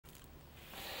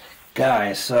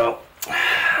Guys, so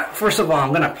first of all, I'm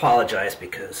going to apologize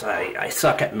because I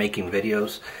suck at making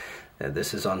videos.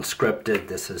 This is unscripted.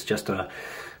 This is just a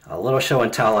little show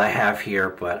and tell I have here,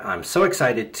 but I'm so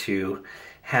excited to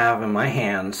have in my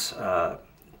hands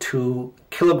 2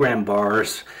 kilogram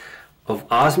bars of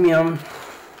osmium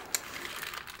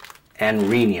and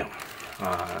rhenium.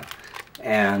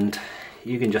 And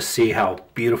you can just see how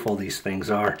beautiful these things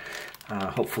are.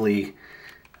 Hopefully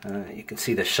you can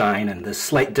see the shine and the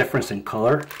slight difference in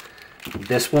color.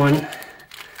 This one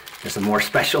is the more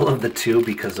special of the two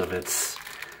because of its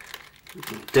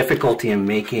difficulty in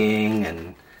making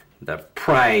and the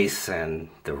price and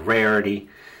the rarity.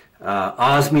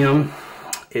 Osmium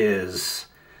is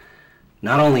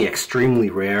not only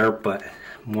extremely rare, but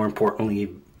more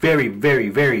importantly, very, very,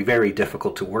 very, very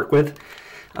difficult to work with.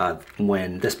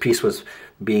 When this piece was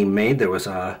being made, there was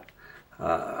a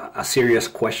serious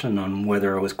question on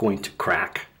whether it was going to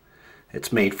crack.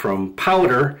 It's made from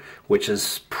powder, which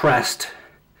is pressed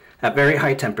at very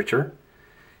high temperature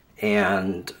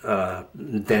and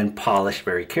then polished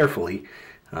very carefully.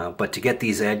 But to get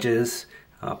these edges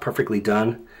perfectly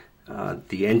done,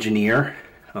 the engineer,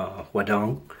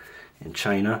 Wadong in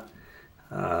China,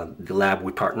 the lab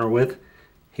we partner with,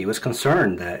 he was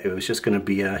concerned that it was just going to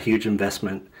be a huge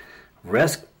investment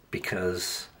risk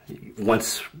because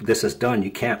once this is done,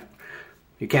 you can't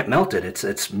melt it.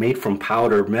 It's made from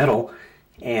powder metal,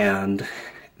 and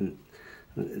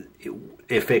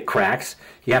if it cracks,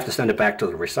 you have to send it back to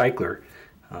the recycler.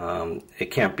 It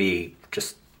can't be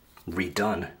just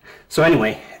redone. So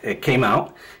anyway, it came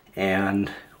out,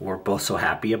 and we're both so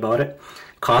happy about it.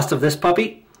 Cost of this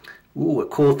puppy, a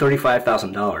cool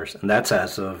 $35,000, and that's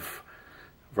as of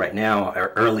right now,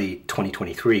 early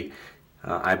 2023.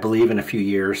 I believe in a few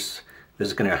years this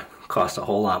is going to cost a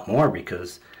whole lot more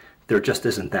because there just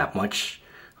isn't that much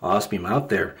osmium out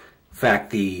there. In fact,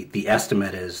 the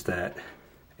estimate is that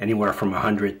anywhere from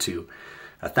 100 to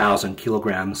 1,000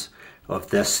 kilograms of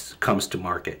this comes to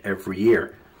market every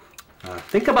year.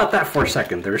 Think about that for a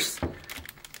second.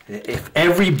 If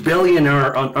every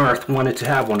billionaire on Earth wanted to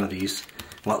have one of these,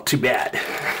 well, too bad,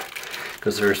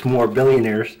 because there's more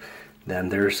billionaires than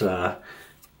there's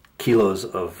kilos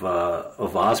of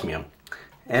osmium.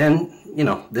 And you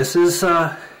know, this is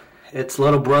its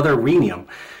little brother rhenium,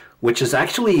 which is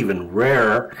actually even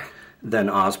rarer than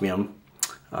osmium.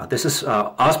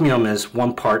 Osmium is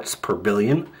 1 parts per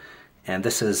billion, and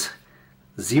this is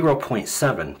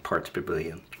 0.7 parts per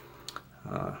billion.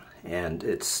 And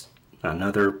it's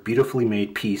another beautifully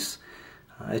made piece.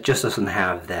 It just doesn't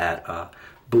have that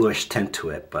bluish tint to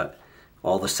it, but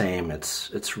all the same,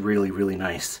 it's really, really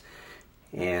nice.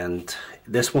 And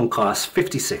this one costs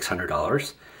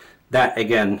 $5,600. That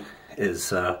again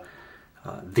is the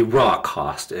raw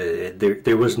cost.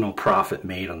 There was no profit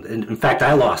made on it. In fact,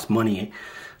 I lost money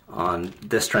on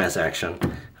this transaction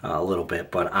a little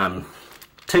bit, but I'm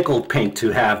tickled pink to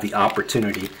have the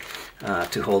opportunity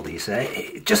to hold these.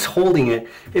 Just holding it,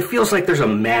 it feels like there's a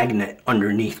magnet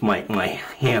underneath my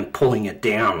hand pulling it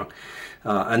down.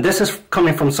 And this is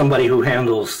coming from somebody who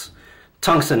handles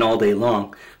tungsten all day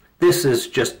long. This is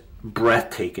just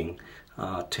breathtaking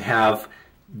to have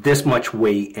this much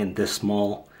weight in this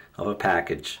small of a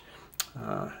package.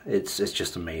 It's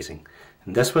just amazing.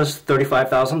 And this was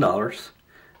 $35,000.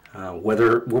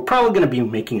 Whether we're probably going to be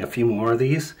making a few more of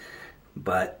these,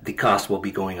 but the cost will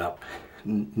be going up,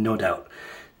 no doubt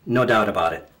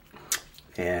about it.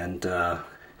 And I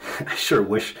sure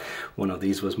wish one of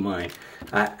these was mine.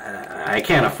 I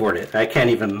can't afford it. I can't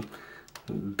even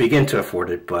begin to afford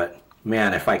it, but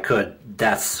man, if I could,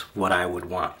 that's what I would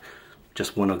want.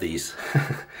 Just one of these.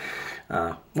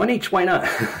 One each, why not?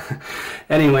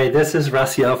 Anyway, this is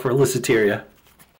Raciel for Luciteria.